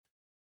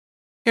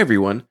Hey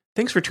everyone,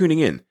 thanks for tuning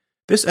in.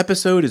 This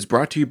episode is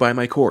brought to you by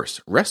my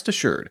course, Rest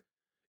Assured.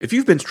 If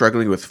you've been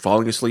struggling with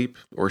falling asleep,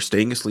 or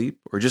staying asleep,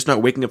 or just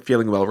not waking up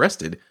feeling well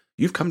rested,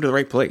 you've come to the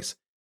right place.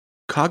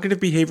 Cognitive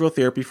behavioral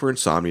therapy for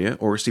insomnia,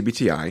 or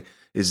CBTI,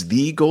 is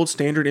the gold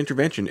standard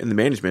intervention in the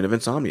management of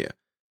insomnia.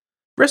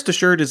 Rest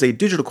Assured is a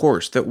digital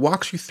course that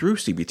walks you through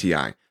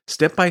CBTI,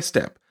 step by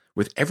step,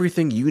 with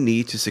everything you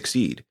need to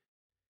succeed.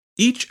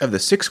 Each of the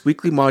 6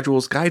 weekly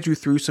modules guides you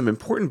through some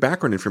important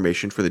background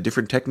information for the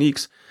different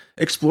techniques,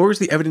 explores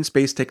the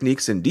evidence-based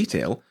techniques in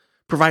detail,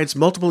 provides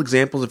multiple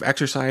examples of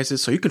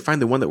exercises so you can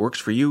find the one that works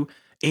for you,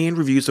 and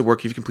reviews the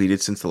work you've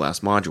completed since the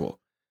last module.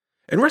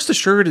 And Rest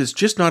Assured is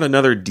just not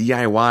another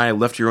DIY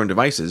left to your own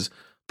devices,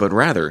 but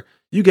rather,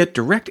 you get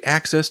direct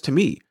access to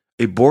me,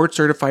 a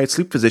board-certified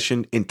sleep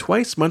physician, in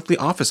twice monthly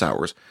office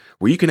hours,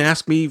 where you can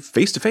ask me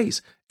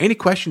face-to-face any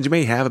questions you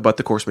may have about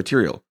the course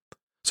material.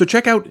 So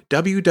check out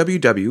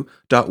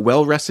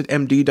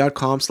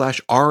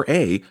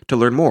www.wellrestedmd.com/RA to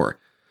learn more.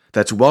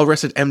 That's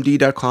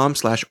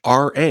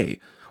wellrestedmd.com/RA,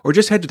 or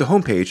just head to the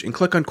homepage and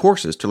click on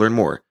courses to learn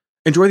more.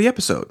 Enjoy the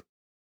episode.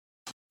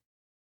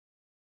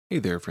 Hey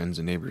there, friends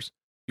and neighbors.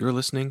 You're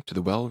listening to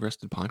the Well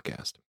Rested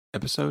Podcast,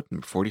 episode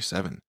number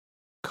 47,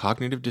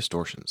 Cognitive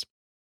Distortions.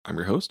 I'm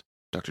your host,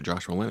 Dr.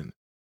 Joshua Lennon.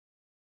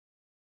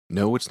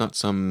 No, it's not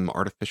some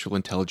artificial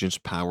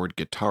intelligence-powered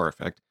guitar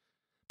effect,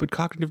 but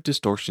cognitive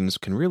distortions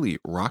can really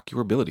rock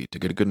your ability to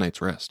get a good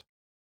night's rest.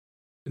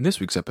 In this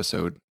week's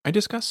episode, I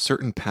discuss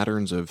certain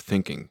patterns of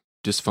thinking,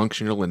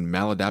 dysfunctional and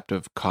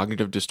maladaptive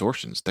cognitive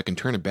distortions that can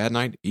turn a bad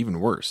night even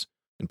worse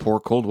and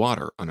pour cold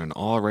water on an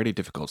already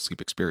difficult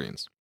sleep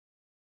experience.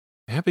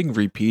 Having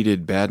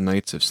repeated bad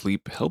nights of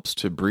sleep helps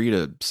to breed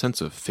a sense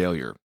of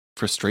failure,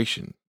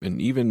 frustration,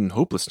 and even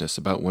hopelessness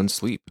about one's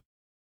sleep.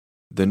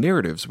 The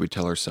narratives we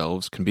tell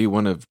ourselves can be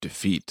one of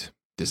defeat,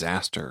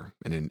 disaster,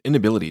 and an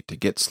inability to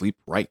get sleep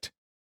right.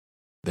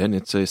 Then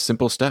it's a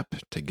simple step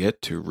to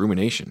get to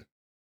rumination.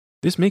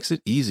 This makes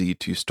it easy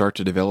to start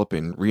to develop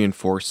and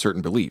reinforce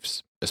certain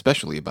beliefs,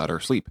 especially about our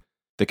sleep,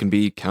 that can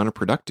be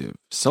counterproductive,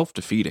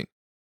 self-defeating.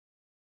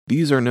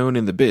 These are known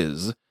in the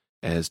biz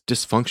as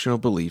dysfunctional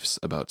beliefs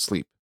about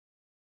sleep.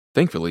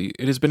 Thankfully,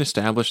 it has been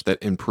established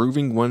that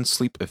improving one's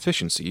sleep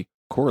efficiency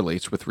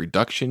correlates with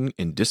reduction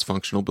in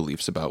dysfunctional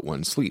beliefs about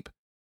one's sleep.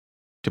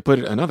 To put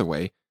it another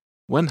way,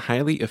 one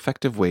highly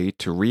effective way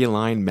to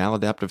realign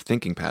maladaptive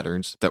thinking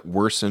patterns that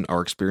worsen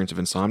our experience of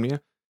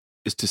insomnia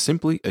is to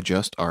simply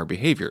adjust our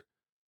behavior,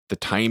 the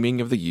timing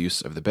of the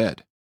use of the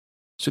bed.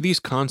 So these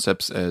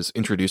concepts, as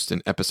introduced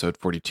in episode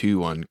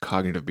 42 on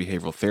cognitive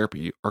behavioral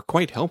therapy, are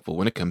quite helpful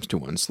when it comes to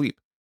one's sleep.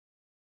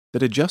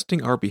 That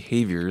adjusting our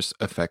behaviors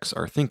affects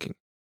our thinking.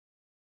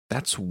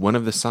 That's one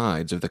of the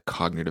sides of the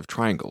cognitive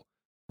triangle,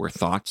 where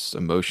thoughts,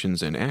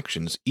 emotions, and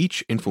actions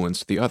each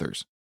influence the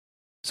others.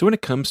 So when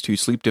it comes to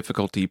sleep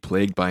difficulty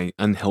plagued by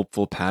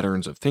unhelpful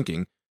patterns of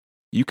thinking,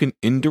 you can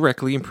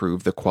indirectly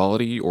improve the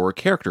quality or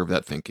character of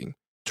that thinking,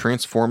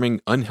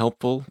 transforming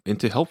unhelpful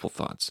into helpful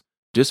thoughts,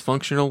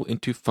 dysfunctional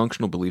into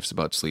functional beliefs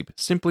about sleep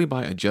simply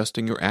by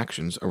adjusting your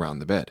actions around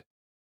the bed.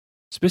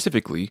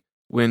 Specifically,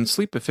 when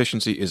sleep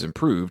efficiency is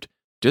improved,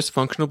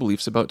 dysfunctional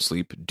beliefs about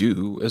sleep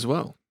do as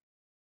well.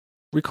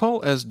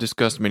 Recall, as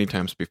discussed many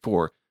times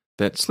before,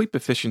 that sleep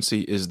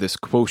efficiency is this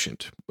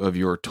quotient of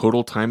your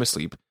total time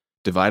asleep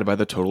divided by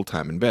the total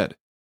time in bed.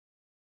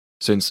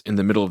 Since in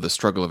the middle of the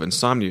struggle of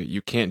insomnia,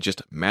 you can't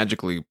just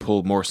magically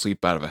pull more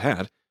sleep out of a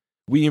hat,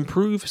 we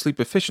improve sleep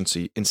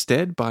efficiency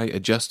instead by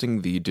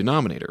adjusting the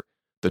denominator,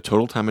 the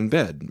total time in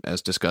bed,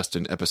 as discussed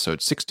in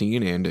episode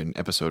 16 and in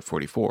episode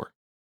 44.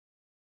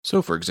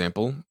 So, for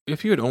example,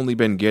 if you had only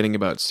been getting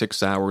about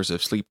 6 hours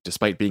of sleep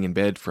despite being in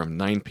bed from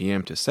 9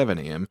 p.m. to 7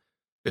 a.m.,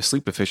 a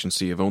sleep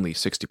efficiency of only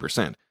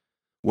 60%,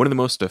 one of the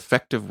most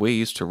effective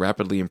ways to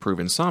rapidly improve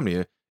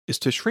insomnia is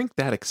to shrink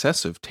that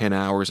excessive 10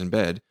 hours in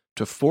bed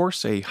to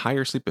force a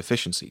higher sleep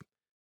efficiency,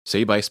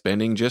 say by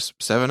spending just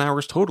 7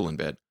 hours total in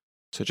bed,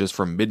 such as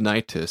from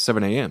midnight to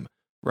 7 a.m.,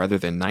 rather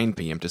than 9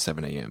 p.m. to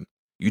 7 a.m.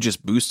 You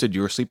just boosted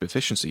your sleep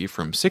efficiency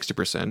from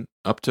 60%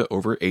 up to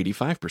over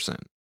 85%.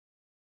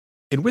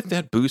 And with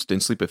that boost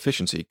in sleep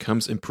efficiency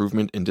comes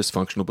improvement in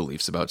dysfunctional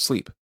beliefs about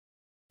sleep.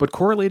 But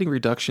correlating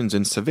reductions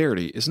in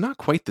severity is not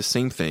quite the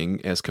same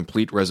thing as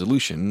complete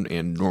resolution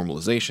and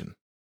normalization.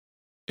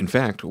 In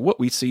fact, what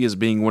we see as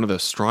being one of the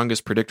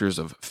strongest predictors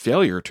of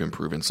failure to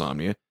improve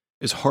insomnia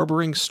is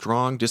harboring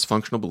strong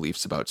dysfunctional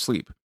beliefs about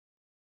sleep.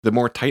 The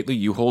more tightly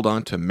you hold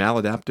on to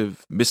maladaptive,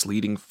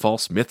 misleading,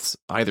 false myths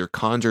either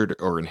conjured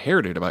or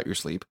inherited about your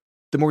sleep,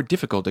 the more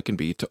difficult it can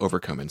be to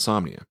overcome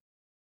insomnia.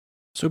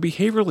 So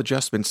behavioral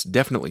adjustments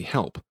definitely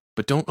help,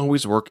 but don't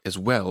always work as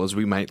well as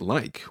we might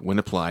like when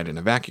applied in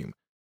a vacuum.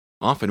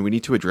 Often we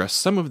need to address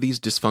some of these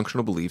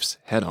dysfunctional beliefs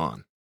head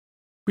on.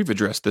 We've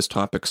addressed this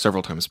topic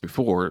several times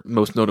before,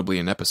 most notably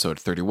in episode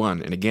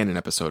 31 and again in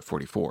episode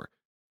 44.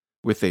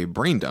 With a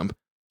brain dump,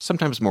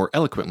 sometimes more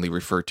eloquently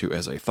referred to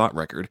as a thought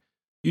record,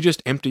 you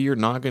just empty your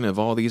noggin of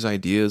all these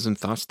ideas and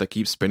thoughts that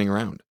keep spinning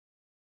around.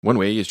 One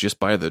way is just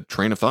by the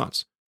train of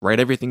thoughts.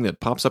 Write everything that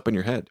pops up in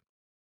your head.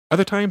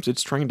 Other times,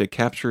 it's trying to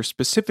capture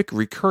specific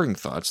recurring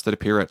thoughts that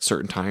appear at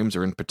certain times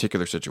or in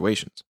particular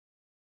situations.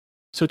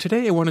 So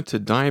today I wanted to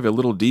dive a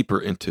little deeper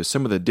into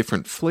some of the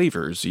different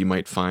flavors you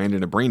might find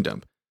in a brain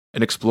dump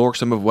and explore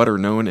some of what are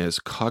known as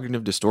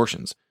cognitive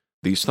distortions,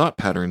 these thought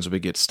patterns we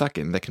get stuck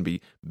in that can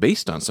be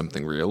based on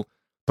something real,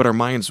 but our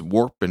minds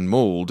warp and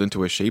mold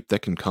into a shape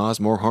that can cause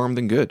more harm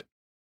than good.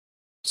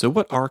 So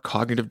what are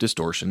cognitive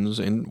distortions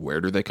and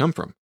where do they come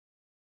from?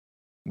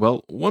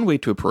 Well, one way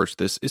to approach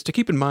this is to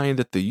keep in mind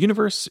that the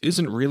universe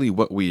isn't really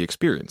what we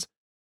experience.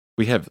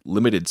 We have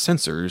limited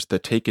sensors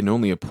that take in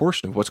only a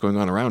portion of what's going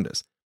on around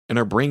us, and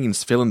our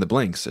brains fill in the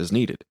blanks as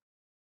needed.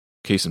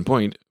 Case in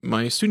point,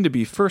 my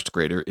soon-to-be first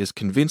grader is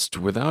convinced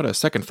without a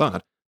second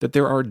thought that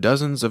there are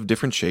dozens of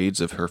different shades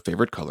of her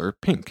favorite color,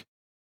 pink.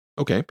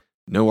 Okay,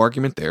 no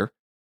argument there.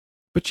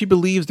 But she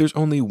believes there's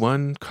only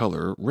one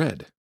color,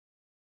 red.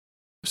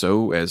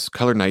 So, as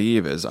color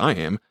naive as I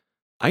am,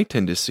 I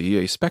tend to see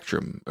a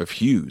spectrum of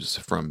hues,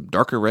 from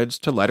darker reds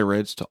to lighter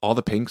reds to all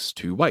the pinks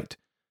to white.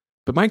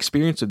 But my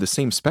experience of the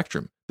same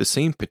spectrum, the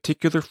same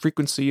particular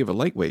frequency of a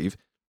light wave,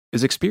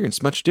 is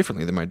experienced much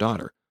differently than my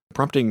daughter,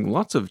 prompting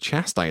lots of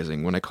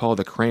chastising when I call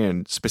the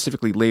crayon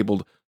specifically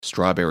labeled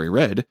strawberry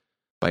red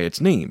by its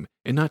name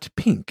and not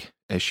pink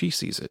as she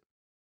sees it.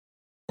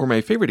 Or my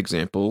favorite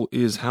example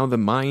is how the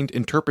mind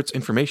interprets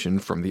information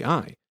from the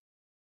eye.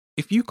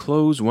 If you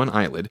close one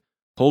eyelid,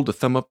 hold a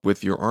thumb up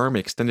with your arm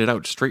extended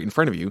out straight in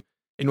front of you,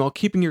 and while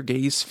keeping your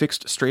gaze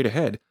fixed straight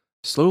ahead,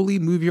 slowly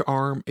move your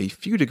arm a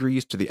few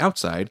degrees to the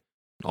outside,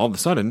 all of a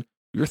sudden,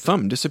 your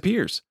thumb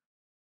disappears.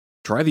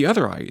 Try the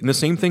other eye, and the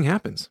same thing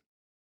happens.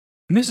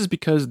 And this is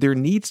because there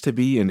needs to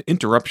be an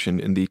interruption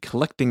in the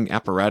collecting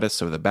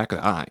apparatus of the back of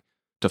the eye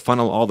to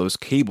funnel all those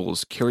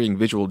cables carrying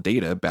visual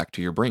data back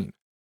to your brain.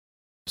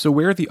 So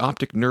where the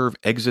optic nerve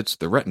exits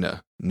the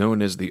retina,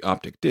 known as the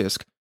optic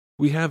disc,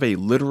 we have a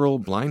literal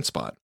blind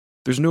spot.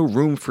 There's no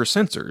room for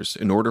sensors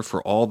in order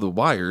for all the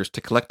wires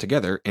to collect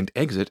together and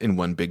exit in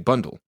one big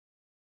bundle.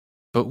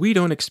 But we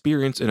don't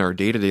experience in our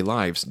day-to-day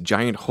lives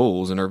giant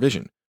holes in our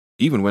vision,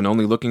 even when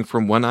only looking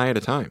from one eye at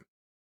a time.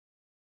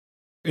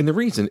 And the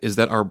reason is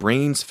that our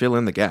brains fill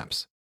in the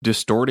gaps,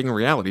 distorting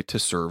reality to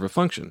serve a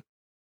function.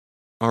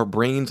 Our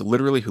brains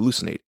literally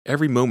hallucinate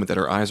every moment that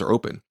our eyes are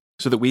open,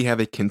 so that we have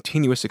a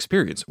continuous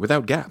experience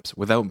without gaps,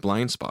 without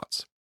blind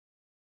spots.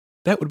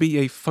 That would be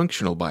a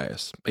functional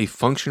bias, a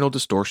functional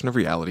distortion of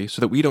reality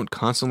so that we don't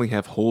constantly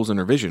have holes in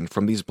our vision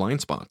from these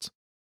blind spots.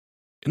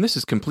 And this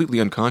is completely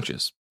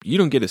unconscious. You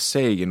don't get a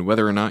say in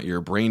whether or not your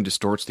brain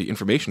distorts the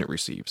information it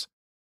receives.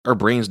 Our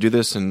brains do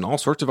this in all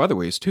sorts of other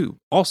ways too,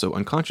 also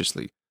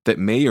unconsciously, that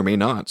may or may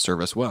not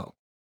serve us well.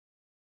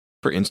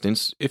 For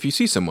instance, if you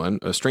see someone,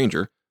 a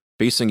stranger,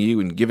 facing you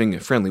and giving a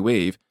friendly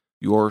wave,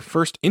 your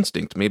first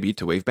instinct may be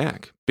to wave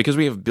back, because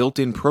we have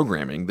built-in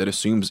programming that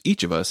assumes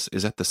each of us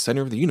is at the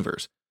center of the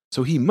universe,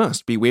 so he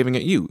must be waving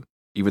at you,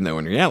 even though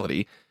in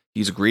reality,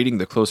 he's greeting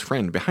the close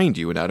friend behind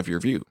you and out of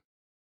your view.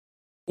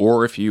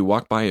 Or if you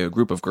walk by a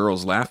group of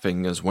girls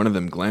laughing as one of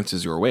them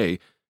glances your way,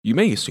 you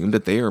may assume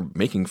that they are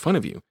making fun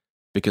of you,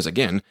 because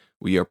again,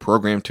 we are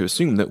programmed to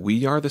assume that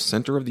we are the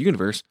center of the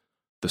universe.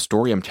 The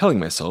story I'm telling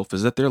myself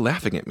is that they're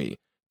laughing at me.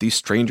 These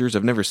strangers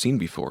I've never seen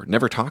before,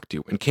 never talked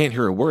to, and can't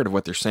hear a word of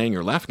what they're saying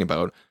or laughing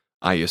about.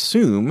 I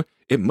assume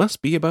it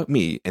must be about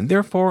me, and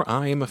therefore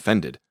I am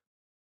offended.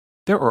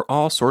 There are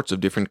all sorts of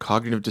different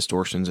cognitive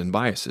distortions and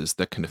biases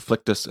that can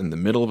afflict us in the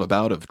middle of a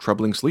bout of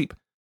troubling sleep.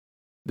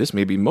 This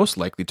may be most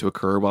likely to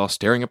occur while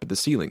staring up at the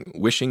ceiling,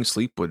 wishing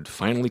sleep would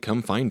finally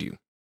come find you.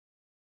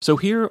 So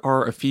here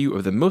are a few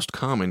of the most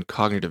common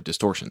cognitive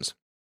distortions.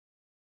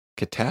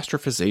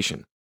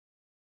 Catastrophization.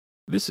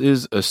 This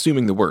is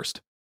assuming the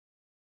worst.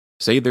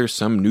 Say there's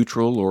some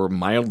neutral or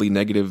mildly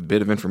negative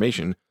bit of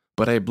information,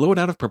 but I blow it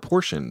out of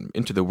proportion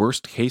into the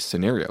worst case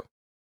scenario.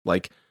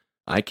 Like,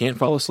 I can't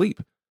fall asleep,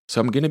 so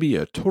I'm going to be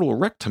a total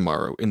wreck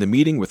tomorrow, and the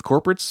meeting with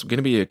corporate's going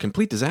to be a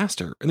complete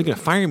disaster, and they're going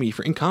to fire me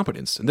for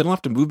incompetence, and then I'll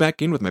have to move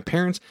back in with my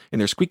parents, and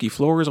their squeaky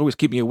floors always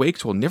keep me awake,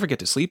 so I'll never get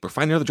to sleep or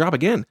find another job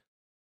again.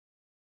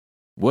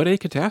 What a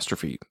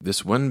catastrophe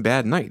this one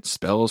bad night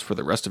spells for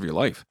the rest of your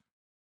life.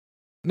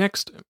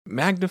 Next,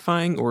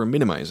 magnifying or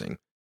minimizing.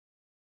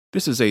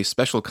 This is a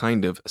special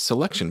kind of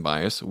selection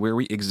bias where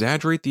we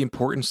exaggerate the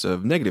importance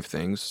of negative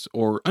things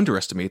or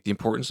underestimate the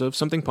importance of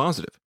something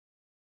positive.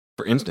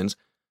 For instance,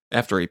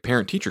 after a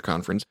parent-teacher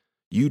conference,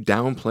 you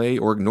downplay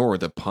or ignore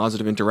the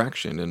positive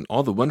interaction and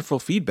all the wonderful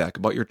feedback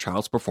about your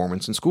child's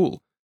performance in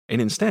school,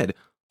 and instead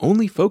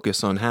only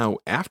focus on how,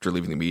 after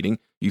leaving the meeting,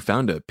 you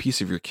found a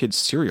piece of your kid's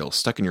cereal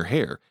stuck in your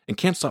hair and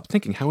can't stop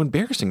thinking how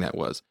embarrassing that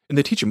was, and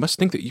the teacher must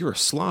think that you're a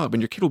slob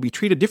and your kid will be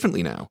treated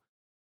differently now.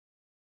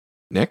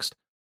 Next,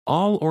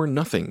 all or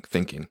nothing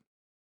thinking.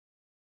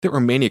 There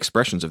are many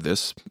expressions of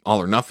this: all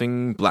or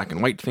nothing, black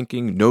and white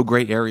thinking, no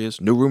gray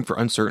areas, no room for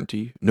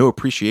uncertainty, no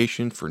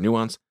appreciation for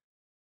nuance.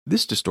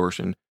 This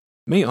distortion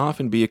may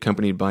often be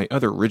accompanied by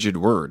other rigid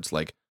words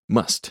like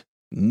must,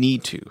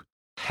 need to,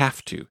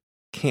 have to,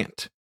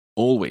 can't,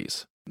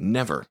 always,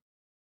 never.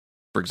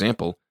 For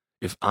example,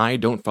 if I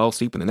don't fall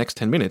asleep in the next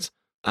 10 minutes,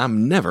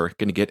 I'm never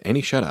going to get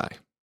any shut-eye.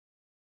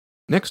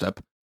 Next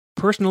up,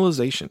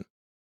 personalization.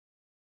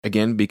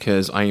 Again,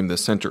 because I am the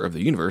center of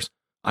the universe,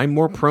 I'm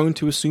more prone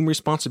to assume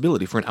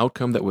responsibility for an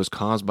outcome that was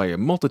caused by a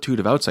multitude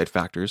of outside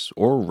factors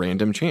or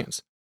random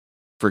chance.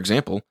 For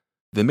example,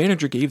 the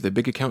manager gave the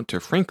big account to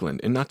Franklin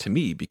and not to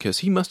me because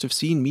he must have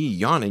seen me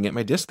yawning at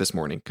my desk this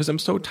morning because I'm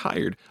so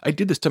tired. I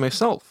did this to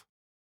myself.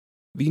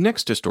 The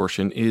next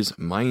distortion is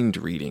mind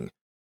reading.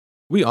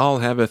 We all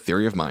have a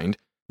theory of mind,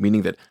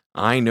 meaning that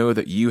I know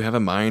that you have a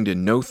mind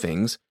and know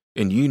things,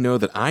 and you know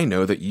that I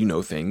know that you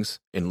know things,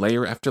 in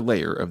layer after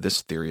layer of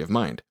this theory of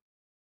mind.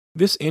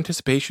 This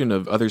anticipation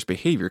of others'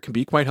 behavior can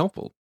be quite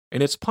helpful,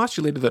 and it's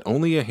postulated that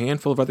only a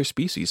handful of other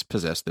species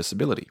possess this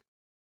ability.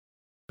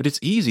 But it's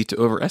easy to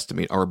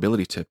overestimate our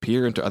ability to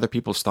peer into other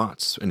people's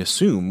thoughts and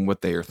assume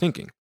what they are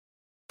thinking.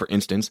 For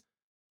instance,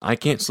 I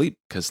can't sleep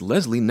because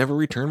Leslie never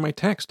returned my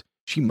text.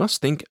 She must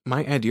think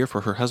my idea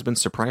for her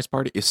husband's surprise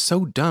party is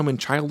so dumb and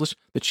childish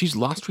that she's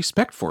lost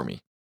respect for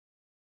me.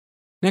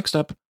 Next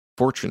up,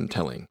 fortune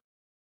telling.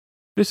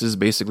 This is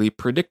basically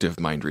predictive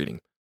mind reading,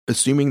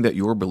 assuming that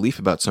your belief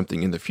about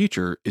something in the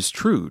future is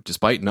true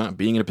despite not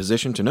being in a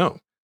position to know.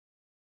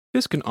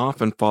 This can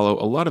often follow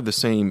a lot of the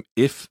same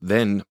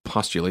if-then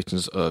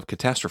postulations of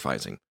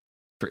catastrophizing.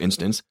 For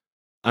instance,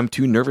 I'm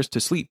too nervous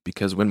to sleep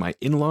because when my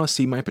in-laws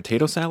see my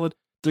potato salad,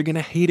 they're going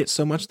to hate it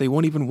so much they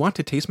won't even want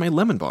to taste my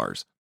lemon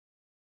bars.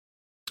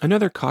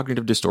 Another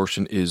cognitive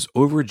distortion is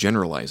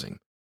overgeneralizing.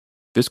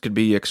 This could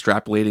be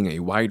extrapolating a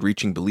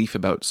wide-reaching belief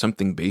about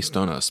something based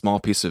on a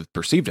small piece of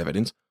perceived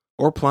evidence,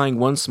 or applying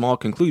one small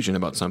conclusion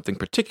about something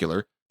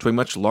particular to a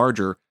much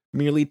larger,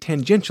 merely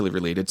tangentially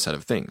related set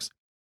of things.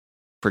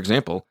 For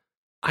example,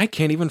 I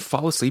can't even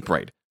fall asleep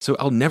right, so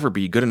I'll never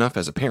be good enough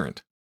as a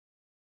parent.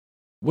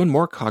 One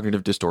more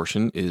cognitive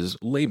distortion is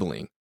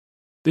labeling.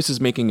 This is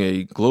making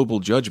a global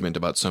judgment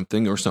about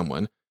something or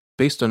someone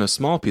based on a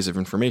small piece of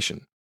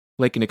information,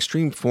 like an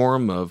extreme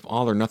form of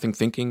all-or-nothing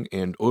thinking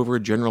and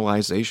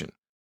overgeneralization.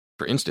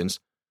 For instance,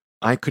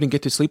 I couldn't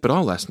get to sleep at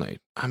all last night.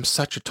 I'm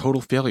such a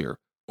total failure.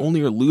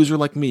 Only a loser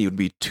like me would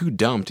be too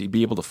dumb to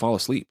be able to fall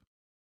asleep.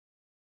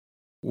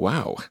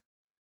 Wow.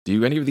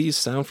 Do any of these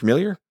sound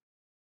familiar?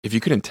 If you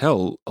couldn't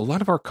tell, a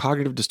lot of our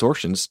cognitive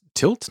distortions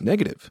tilt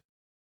negative.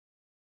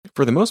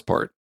 For the most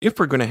part, if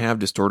we're going to have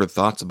distorted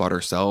thoughts about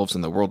ourselves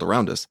and the world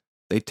around us,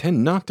 they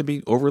tend not to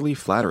be overly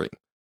flattering.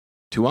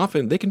 Too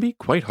often, they can be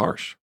quite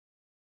harsh.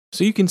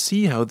 So you can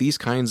see how these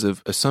kinds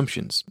of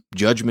assumptions,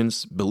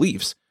 judgments,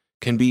 beliefs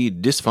can be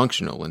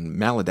dysfunctional and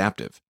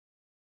maladaptive.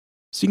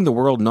 Seeing the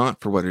world not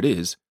for what it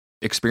is,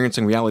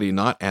 experiencing reality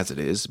not as it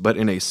is, but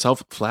in a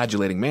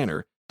self-flagellating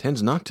manner,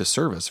 tends not to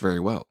serve us very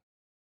well.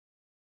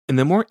 And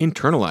the more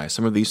internalized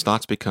some of these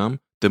thoughts become,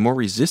 the more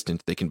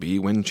resistant they can be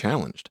when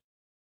challenged.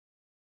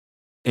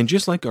 And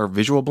just like our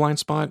visual blind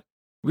spot,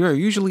 we are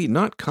usually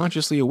not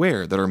consciously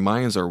aware that our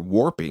minds are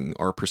warping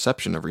our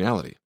perception of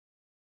reality.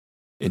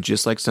 And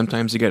just like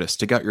sometimes you gotta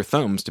stick out your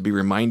thumbs to be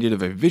reminded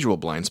of a visual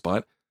blind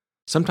spot,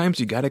 sometimes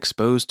you gotta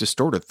expose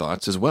distorted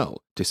thoughts as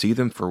well to see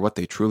them for what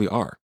they truly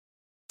are.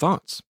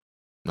 Thoughts.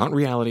 Not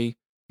reality,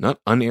 not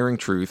unerring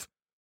truth,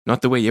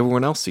 not the way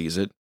everyone else sees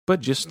it, but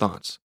just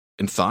thoughts.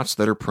 And thoughts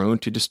that are prone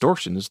to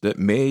distortions that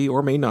may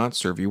or may not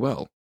serve you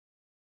well.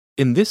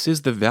 And this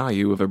is the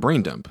value of a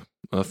brain dump,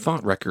 a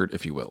thought record,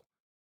 if you will.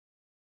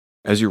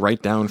 As you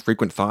write down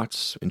frequent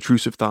thoughts,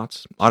 intrusive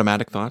thoughts,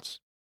 automatic thoughts,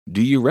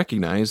 do you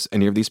recognize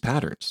any of these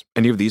patterns,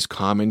 any of these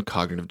common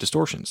cognitive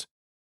distortions?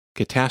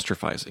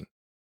 Catastrophizing,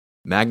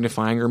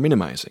 magnifying or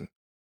minimizing,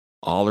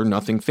 all or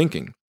nothing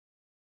thinking,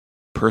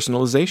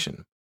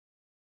 personalization,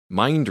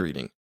 mind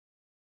reading,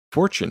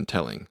 fortune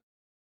telling,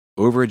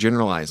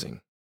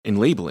 overgeneralizing, and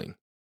labeling.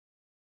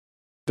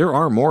 There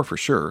are more for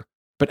sure,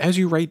 but as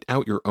you write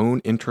out your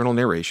own internal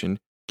narration,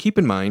 keep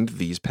in mind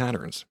these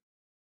patterns.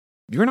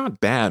 You're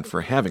not bad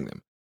for having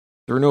them.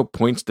 There are no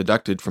points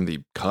deducted from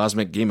the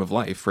cosmic game of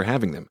life for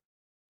having them.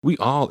 We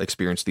all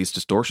experience these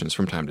distortions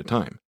from time to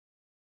time.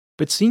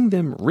 But seeing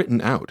them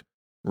written out,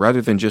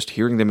 rather than just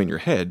hearing them in your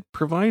head,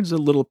 provides a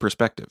little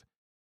perspective,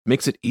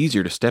 makes it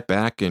easier to step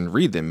back and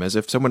read them as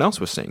if someone else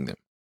was saying them.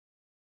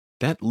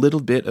 That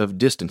little bit of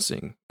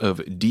distancing,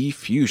 of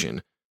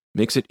diffusion,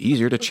 makes it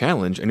easier to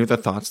challenge any of the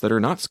thoughts that are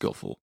not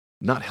skillful,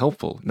 not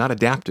helpful, not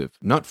adaptive,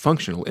 not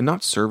functional, and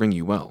not serving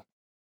you well.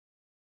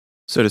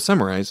 So to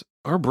summarize,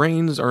 our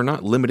brains are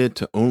not limited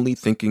to only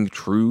thinking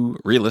true,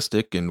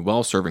 realistic, and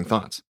well-serving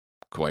thoughts.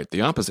 Quite the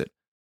opposite.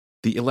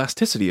 The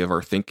elasticity of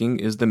our thinking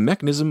is the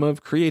mechanism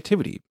of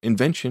creativity,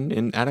 invention,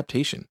 and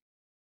adaptation.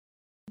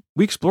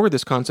 We explored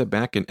this concept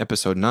back in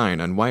episode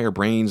 9 on why our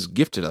brains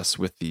gifted us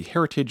with the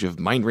heritage of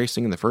mind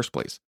racing in the first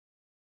place,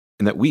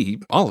 and that we,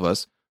 all of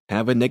us,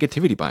 have a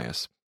negativity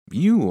bias.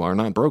 You are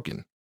not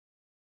broken.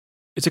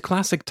 It's a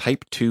classic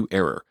type 2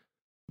 error.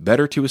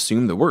 Better to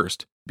assume the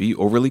worst, be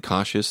overly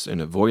cautious,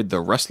 and avoid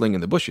the rustling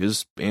in the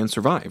bushes and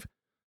survive,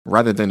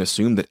 rather than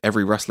assume that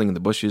every rustling in the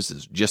bushes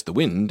is just the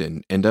wind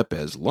and end up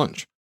as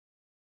lunch.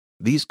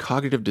 These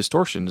cognitive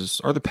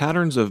distortions are the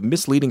patterns of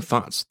misleading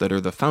thoughts that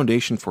are the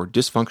foundation for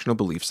dysfunctional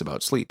beliefs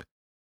about sleep.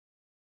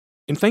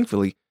 And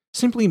thankfully,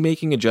 simply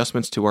making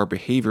adjustments to our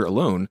behavior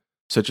alone,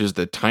 such as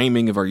the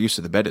timing of our use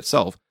of the bed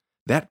itself,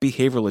 that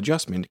behavioral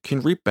adjustment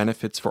can reap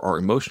benefits for our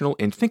emotional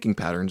and thinking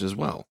patterns as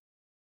well.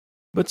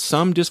 But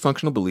some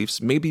dysfunctional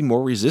beliefs may be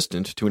more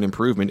resistant to an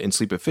improvement in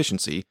sleep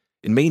efficiency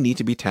and may need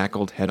to be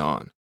tackled head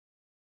on.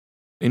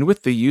 And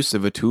with the use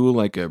of a tool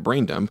like a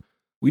brain dump,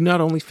 we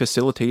not only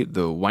facilitate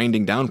the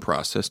winding down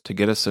process to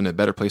get us in a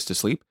better place to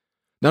sleep,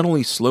 not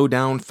only slow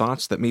down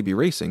thoughts that may be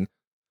racing,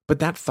 but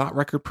that thought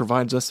record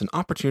provides us an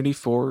opportunity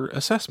for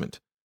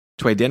assessment,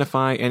 to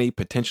identify any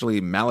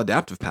potentially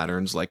maladaptive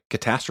patterns like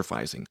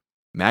catastrophizing,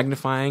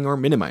 magnifying or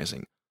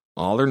minimizing,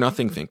 all or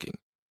nothing thinking,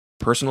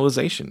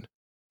 personalization,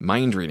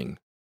 mind reading,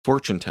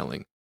 fortune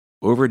telling,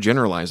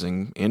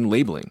 overgeneralizing, and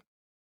labeling.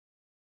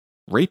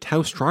 Rate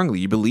how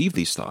strongly you believe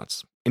these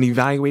thoughts, and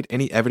evaluate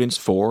any evidence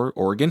for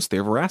or against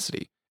their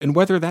veracity, and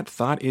whether that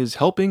thought is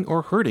helping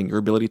or hurting your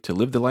ability to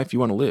live the life you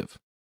want to live.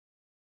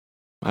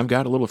 I've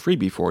got a little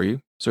freebie for you,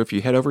 so if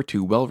you head over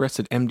to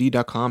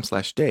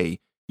wellrestedmd.com/day,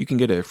 you can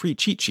get a free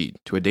cheat sheet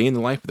to a day in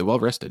the life of the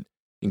well-rested,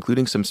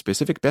 including some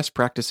specific best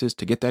practices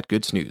to get that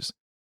good snooze.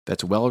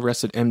 That's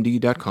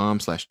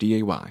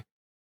wellrestedmd.com/day.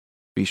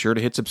 Be sure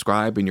to hit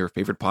subscribe in your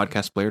favorite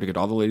podcast player to get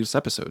all the latest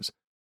episodes.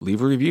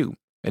 Leave a review,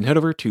 and head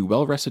over to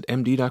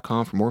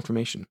wellrestedmd.com for more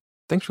information.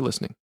 Thanks for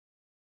listening.